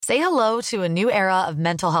Say hello to a new era of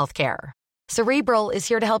mental health care. Cerebral is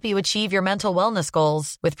here to help you achieve your mental wellness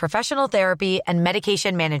goals with professional therapy and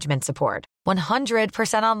medication management support.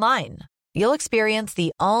 100% online. You'll experience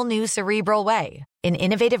the all-new Cerebral Way, an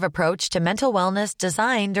innovative approach to mental wellness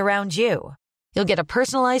designed around you. You'll get a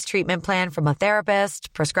personalized treatment plan from a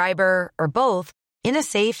therapist, prescriber, or both in a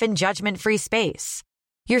safe and judgment-free space.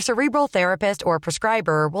 Your Cerebral therapist or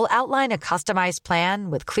prescriber will outline a customized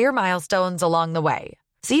plan with clear milestones along the way,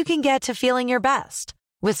 so you can get to feeling your best.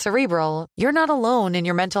 With Cerebral, you're not alone in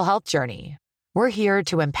your mental health journey. We're here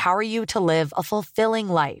to empower you to live a fulfilling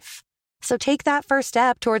life. So take that first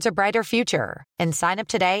step towards a brighter future and sign up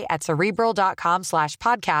today at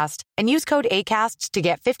Cerebral.com/podcast and use code ACAST to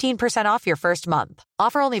get 15% off your first month.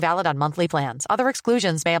 Offer only valid on monthly plans. Other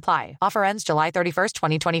exclusions may apply. Offer ends July 31st,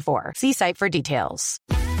 2024. See site for details.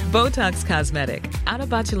 Botox Cosmetic, out of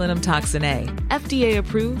botulinum toxin A, FDA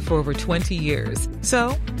approved for over 20 years.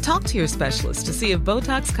 So, talk to your specialist to see if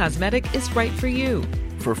Botox Cosmetic is right for you.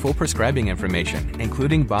 For full prescribing information,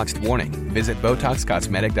 including boxed warning, visit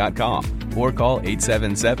BotoxCosmetic.com or call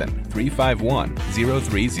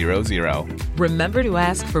 877-351-0300. Remember to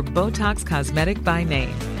ask for Botox Cosmetic by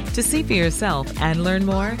name. To see for yourself and learn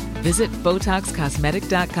more, visit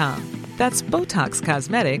BotoxCosmetic.com. That's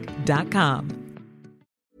BotoxCosmetic.com.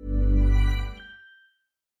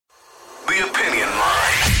 The Opinion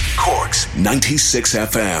Line. Cork's 96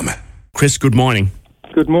 FM. Chris, good morning.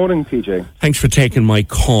 Good morning, PJ. Thanks for taking my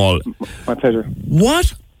call. My pleasure.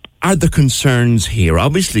 What are the concerns here?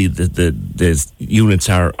 Obviously, the units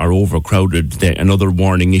are overcrowded. Another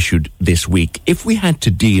warning issued this week. If we had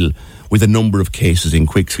to deal with a number of cases in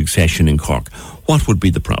quick succession in Cork, what would be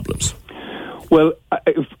the problems? Well,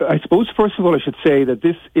 I suppose, first of all, I should say that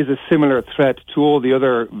this is a similar threat to all the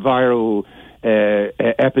other viral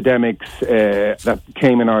epidemics that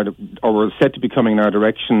came in or were said to be coming in our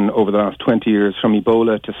direction over the last 20 years, from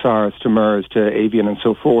Ebola to SARS to MERS to avian and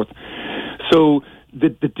so forth. So the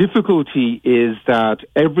difficulty is that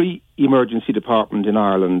every emergency department in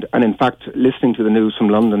Ireland, and in fact, listening to the news from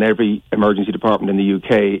London, every emergency department in the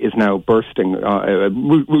UK is now bursting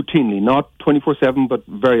routinely, not 24/7, but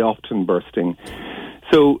very often bursting.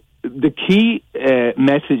 So the key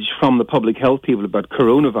message from the public health people about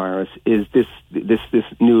coronavirus is this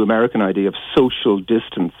new American idea of social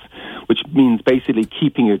distance, which means basically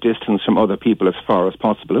keeping your distance from other people as far as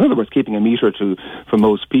possible. In other words, keeping a metre or two from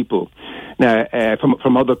most people. Now,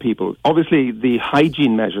 from other people. Obviously, the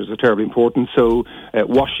hygiene measures are terribly important. So,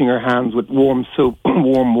 washing your hands with warm soap,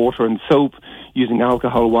 warm water and soap, using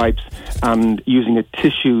alcohol wipes, and using a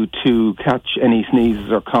tissue to catch any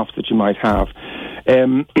sneezes or coughs that you might have.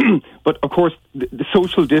 But of course, the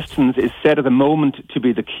social distance is said at the moment to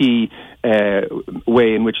be the key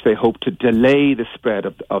way in which they hope to delay the spread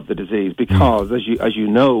of the disease, because, as you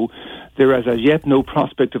know, there is as yet no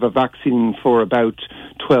prospect of a vaccine for about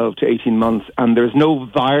 12 to 18 months, and there's no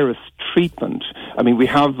virus treatment. I mean, we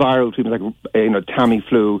have viral treatments like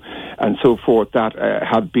Tamiflu and so forth that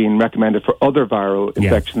have been recommended for other viral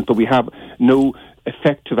infections, but we have no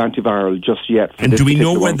effective antiviral just yet. And do we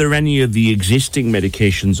know whether any of the existing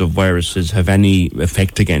medications of viruses have any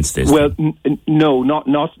effect against this? Well, no, not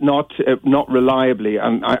reliably.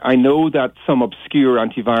 And I know that some obscure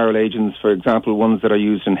antiviral agents, for example, ones that are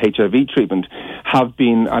used in HIV treatment, have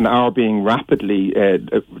been and are being rapidly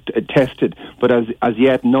tested, but as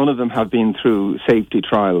yet none of them have been through safety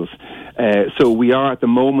trials. So we are at the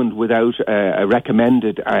moment without a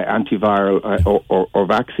recommended antiviral or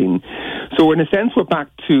vaccine. So in a sense, we're back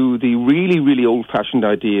to the really, really old-fashioned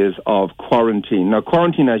ideas of quarantine. Now,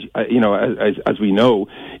 quarantine, as we know,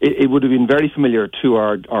 it would have been very familiar to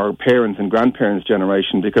our parents' and grandparents'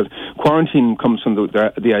 generation, because quarantine comes from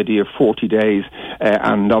the idea of 40 days,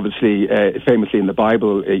 and obviously, famously in the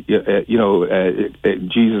Bible,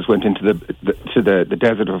 Jesus went into the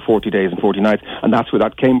desert for 40 days and 40 nights, and that's where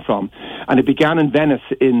that came from. And it began in Venice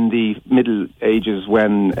in the Middle Ages,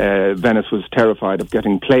 when Venice was terrified of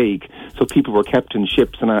getting plague. So people were kept in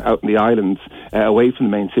ships and out in the islands away from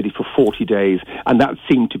the main city for 40 days. And that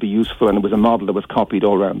seemed to be useful, and it was a model that was copied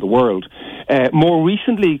all around the world. More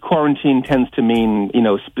recently, quarantine tends to mean,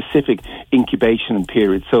 specific incubation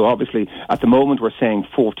periods. So obviously, at the moment, we're saying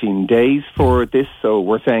 14 days for this. So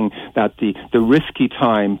we're saying that the risky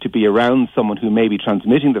time to be around someone who may be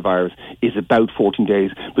transmitting the virus is about 14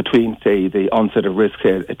 days between, say, the onset of risk,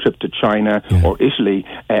 a trip to China or Italy,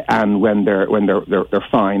 and when they're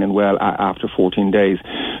fine and well after 14 days.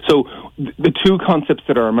 So the two concepts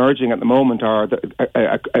that are emerging at the moment are,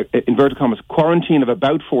 inverted commas, quarantine of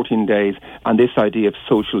about 14 days and this idea of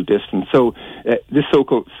social distance. So this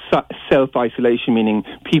so-called self-isolation, meaning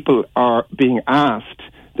people are being asked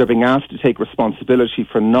they're being asked to take responsibility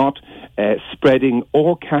for not spreading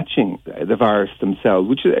or catching the virus themselves,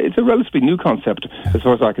 which it's a relatively new concept as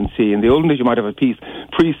far as I can see. In the olden days, you might have a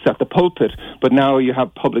priest at the pulpit, but now you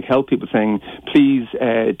have public health people saying, please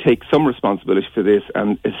take some responsibility for this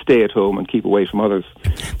and stay at home and keep away from others.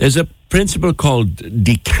 There's a principle called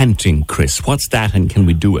decanting, Chris. What's that, and can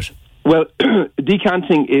we do it? Well,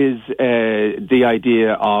 decanting is the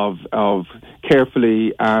idea of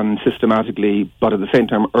carefully and systematically, but at the same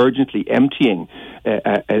time urgently emptying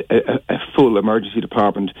a full emergency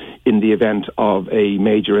department in the event of a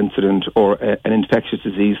major incident or an infectious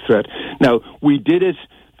disease threat. Now, we did it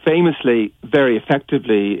famously, very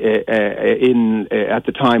effectively at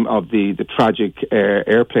the time of the tragic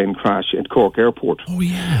airplane crash at Cork Airport. Oh,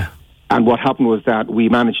 yeah. And what happened was that we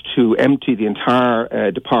managed to empty the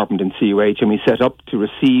entire department in CUH, and we set up to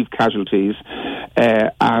receive casualties,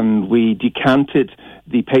 and we decanted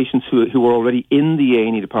the patients who were already in the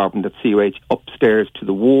A&E department at CUH upstairs to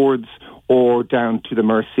the wards or down to the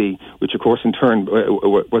Mercy, which of course in turn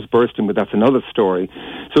was bursting, but that's another story.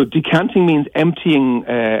 So decanting means emptying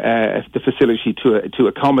the facility to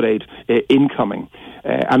accommodate incoming.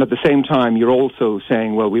 And at the same time, you're also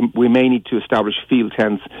saying, well, we may need to establish field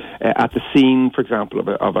tents at the scene, for example, of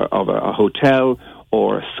a hotel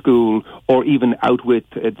or a school, or even out with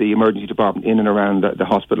the emergency department in and around the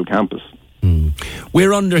hospital campus.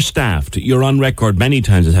 We're understaffed. You're on record many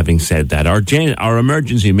times as having said that. Our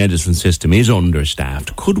emergency medicine system is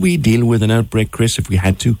understaffed. Could we deal with an outbreak, Chris, if we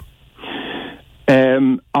had to?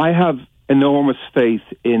 I have enormous faith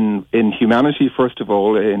in humanity, first of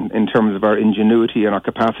all, in terms of our ingenuity and our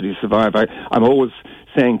capacity to survive. I'm always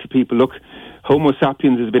saying to people, look, Homo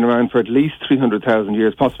sapiens has been around for at least 300,000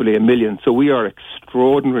 years, possibly 1 million, so we are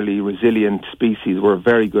extraordinarily resilient species. We're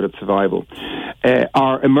very good at survival.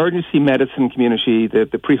 Our emergency medicine community,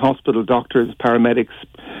 the pre-hospital doctors, paramedics,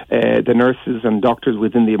 the nurses and doctors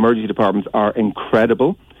within the emergency departments are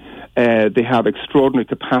incredible. They have extraordinary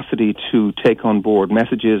capacity to take on board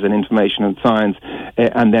messages and information and science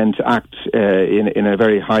and then to act in a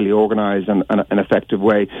very highly organised and effective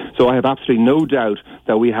way. So I have absolutely no doubt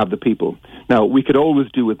that we have the people. Now, we could always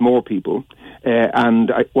do with more people,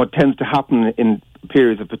 what tends to happen in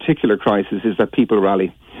periods of particular crisis is that people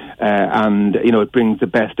rally. And it brings the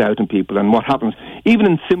best out in people. And what happens,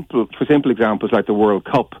 even for simple examples like the World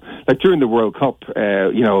Cup, like during the World Cup,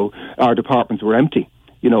 our departments were empty.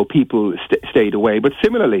 People stayed away. But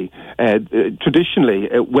similarly, traditionally,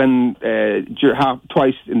 when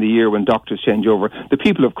twice in the year when doctors change over, the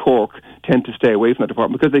people of Cork tend to stay away from that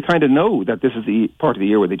department because they kind of know that this is the part of the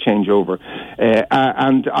year where they change over.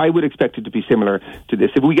 And I would expect it to be similar to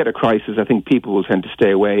this. If we get a crisis, I think people will tend to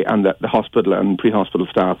stay away, and the hospital and pre-hospital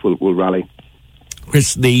staff will rally.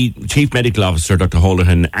 Chris, the Chief Medical Officer, Dr.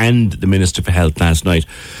 Holohan, and the Minister for Health last night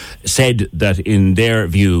said that in their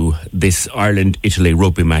view, this Ireland-Italy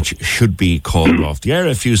rugby match should be called off. The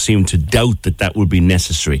RFU seem to doubt that would be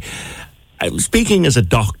necessary. Speaking as a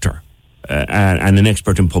doctor and an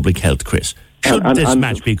expert in public health, Chris, should this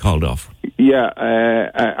match be called off? Yeah,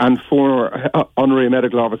 and former honorary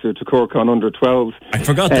medical officer to Cork on under-12s. I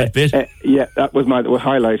forgot that bit. Yeah, that was my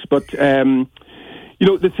highlight. But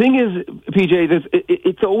the thing is, PJ,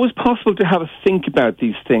 it's always possible to have a think about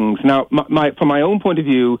these things. Now, from my own point of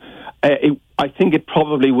view, I think it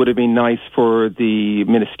probably would have been nice for the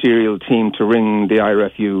ministerial team to ring the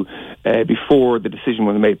IRFU before the decision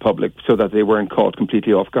was made public so that they weren't caught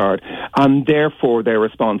completely off guard. And therefore, their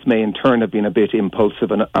response may in turn have been a bit impulsive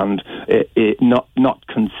and not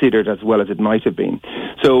considered as well as it might have been.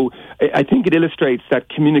 So I think it illustrates that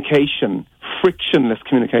frictionless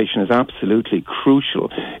communication is absolutely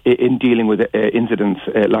crucial in dealing with incidents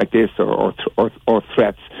like this or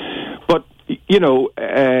threats. But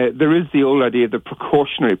there is the old idea of the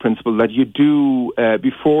precautionary principle that you do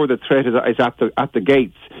before the threat is at the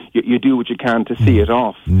gates. You do what you can to see it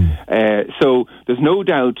off. So there's no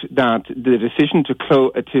doubt that the decision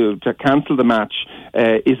to cancel the match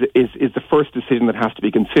is the first decision that has to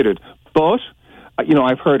be considered. But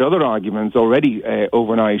I've heard other arguments already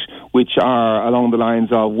overnight, which are along the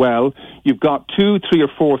lines of, well, you've got 2,000, 3,000 or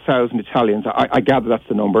 4,000 Italians, I gather that's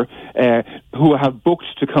the number, who have booked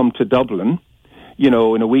to come to Dublin, in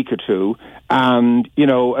a week or two, and,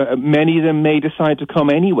 many of them may decide to come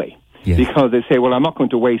anyway. Yeah. Because they say, well, I'm not going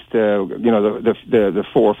to waste the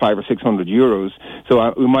 400, 500 or 600 euros,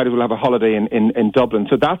 so we might as well have a holiday in Dublin.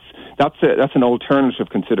 So that's an alternative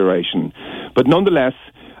consideration. But nonetheless,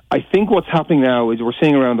 I think what's happening now is we're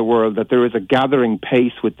seeing around the world that there is a gathering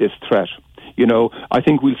pace with this threat. I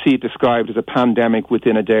think we'll see it described as a pandemic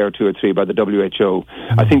within a day or two or three by the WHO.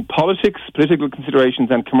 I think political considerations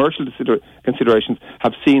and commercial considerations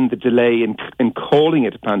have seen the delay in calling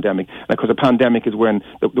it a pandemic. Because a pandemic is when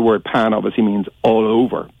the word pan obviously means all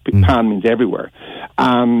over. Pan means everywhere.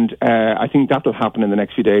 And I think that will happen in the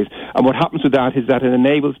next few days. And what happens with that is that it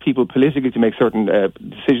enables people politically to make certain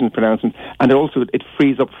decisions, pronouncements, and also it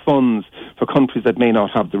frees up funds for countries that may not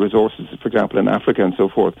have the resources, for example, in Africa and so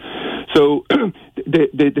forth. So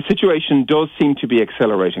the situation does seem to be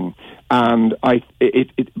accelerating. And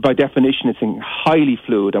by definition, it's highly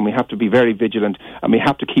fluid, and we have to be very vigilant, and we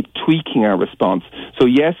have to keep tweaking our response. So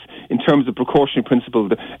yes, in terms of precautionary principle,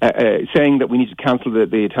 saying that we need to cancel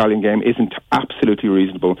the Italian game isn't absolutely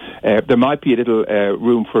reasonable. There might be a little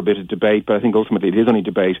room for a bit of debate, but I think ultimately it is only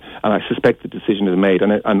debate, and I suspect the decision is made.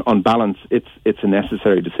 And on balance, it's a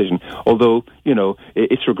necessary decision. Although,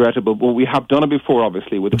 it's regrettable. Well, we have done it before,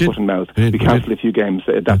 obviously, with the foot and mouth. We cancelled a few games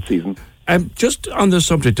that season. Just on the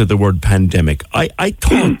subject of the word pandemic, I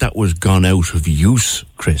thought that was gone out of use,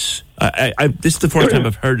 Chris. This is the first time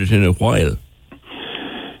I've heard it in a while.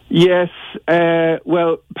 Yes.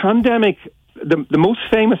 Well, pandemic, the most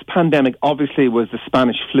famous pandemic obviously was the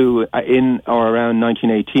Spanish flu in or around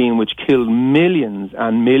 1918, which killed millions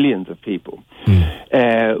and millions of people.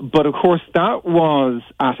 But of course, that was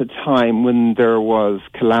at a time when there was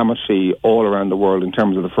calamity all around the world in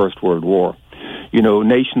terms of the First World War.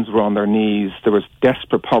 Nations were on their knees. There was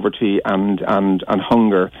desperate poverty and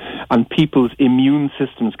hunger, and people's immune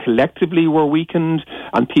systems collectively were weakened,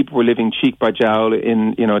 and people were living cheek by jowl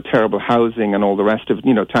in terrible housing and all the rest of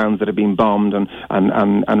towns that had been bombed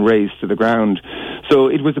and razed to the ground. So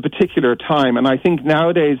it was a particular time, and I think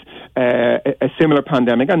nowadays a similar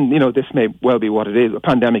pandemic, and this may well be what it is. A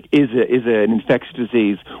pandemic is an infectious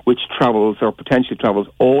disease which travels or potentially travels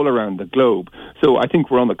all around the globe. So I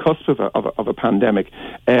think we're on the cusp of a pandemic,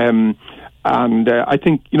 and I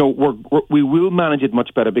think we will manage it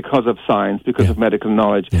much better because of science, because of medical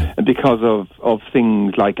knowledge, and because of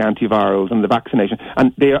things like antivirals and the vaccination.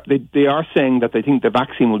 And they are saying that they think the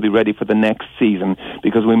vaccine will be ready for the next season,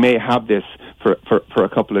 because we may have this for a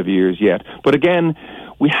couple of years yet. But again,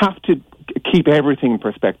 we have to keep everything in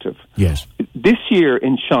perspective. Yes. This year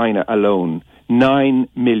in China alone, 9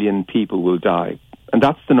 million people will die. And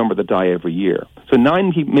that's the number that die every year. So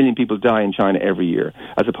 9 million people die in China every year,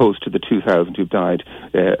 as opposed to the 2,000 who've died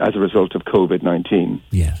as a result of COVID-19.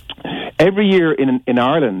 Yes. Every year in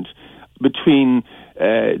Ireland, between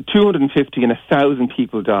 250 and 1,000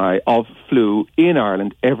 people die of flu in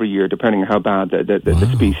Ireland every year, depending on how bad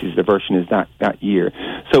the species, the version is that year.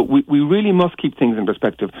 So we really must keep things in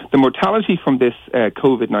perspective. The mortality from this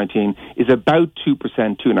COVID-19 is about 2%,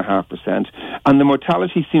 2.5%, and the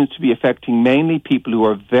mortality seems to be affecting mainly people who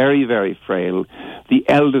are very, very frail, the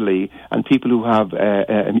elderly, and people who have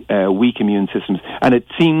weak immune systems. And it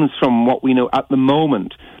seems from what we know at the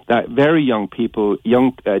moment that very young people,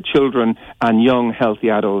 young children and young healthy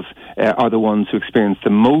adults are the ones who experience the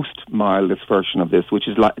most mildest version of this, which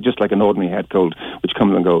is just like an ordinary head cold, which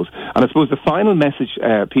comes and goes. And I suppose the final message,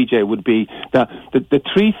 PJ, would be that the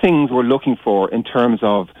three things we're looking for in terms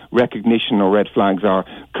of recognition or red flags are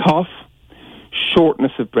cough,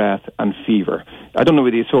 shortness of breath and fever. I don't know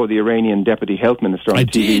whether you saw the Iranian deputy health minister on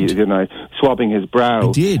TV the other night swabbing his brow.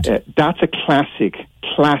 I did. That's a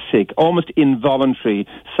classic, almost involuntary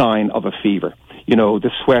sign of a fever.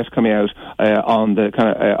 The sweat coming out on the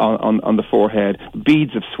on the forehead,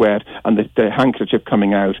 beads of sweat, and the handkerchief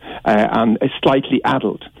coming out, and is slightly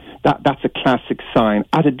addled. That's a classic sign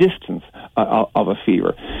at a distance of a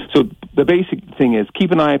fever. So the basic thing is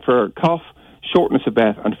keep an eye out for cough, shortness of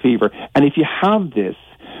breath and fever. And if you have this,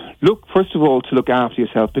 look, first of all, to look after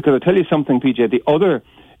yourself, because I'll tell you something, PJ, the other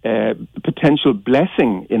potential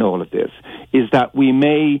blessing in all of this is that we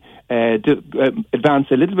may advance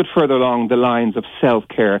a little bit further along the lines of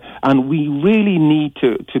self-care, and we really need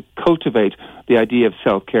to cultivate the idea of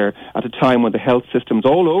self-care at a time when the health systems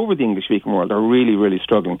all over the English-speaking world are really, really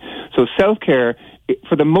struggling. So self-care,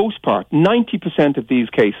 for the most part, 90% of these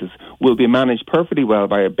cases will be managed perfectly well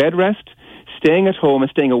by a bed rest, staying at home and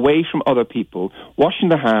staying away from other people, washing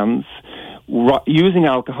the hands, using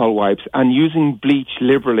alcohol wipes, and using bleach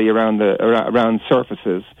liberally around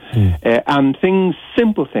surfaces, and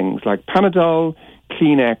simple things like Panadol,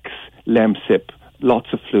 Kleenex, Lemsip, lots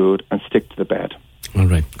of fluid, and stick to the bed. All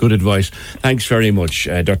right, good advice. Thanks very much,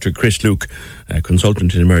 Dr. Chris Luke,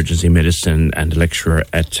 consultant in emergency medicine and lecturer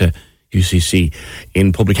at UCC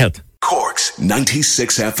in public health. Cork's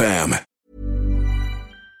 96 FM.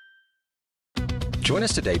 Join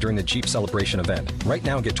us today during the Jeep Celebration event. Right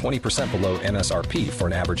now, get 20% below MSRP for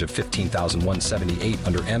an average of $15,178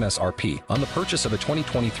 under MSRP on the purchase of a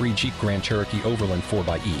 2023 Jeep Grand Cherokee Overland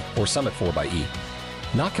 4xE or Summit 4xE.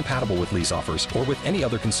 Not compatible with lease offers or with any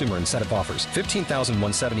other consumer incentive offers.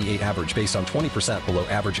 $15,178 average based on 20% below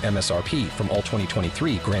average MSRP from all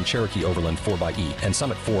 2023 Grand Cherokee Overland 4xE and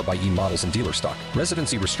Summit 4xE models in dealer stock.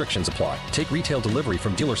 Residency restrictions apply. Take retail delivery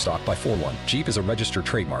from dealer stock by 4/1. Jeep is a registered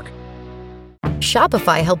trademark.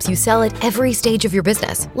 Shopify helps you sell at every stage of your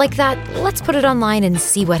business. Like that, let's put it online and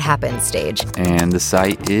see what happens stage. And the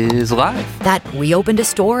site is live. That we opened a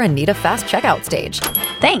store and need a fast checkout stage.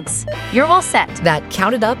 Thanks. You're all set. That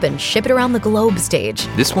count it up and ship it around the globe stage.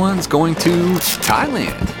 This one's going to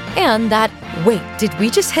Thailand. And that, wait, did we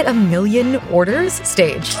just hit 1 million orders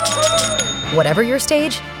stage? Whatever your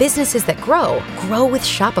stage, businesses that grow with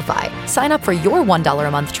Shopify. Sign up for your $1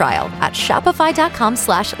 a month trial at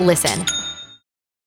shopify.com/listen.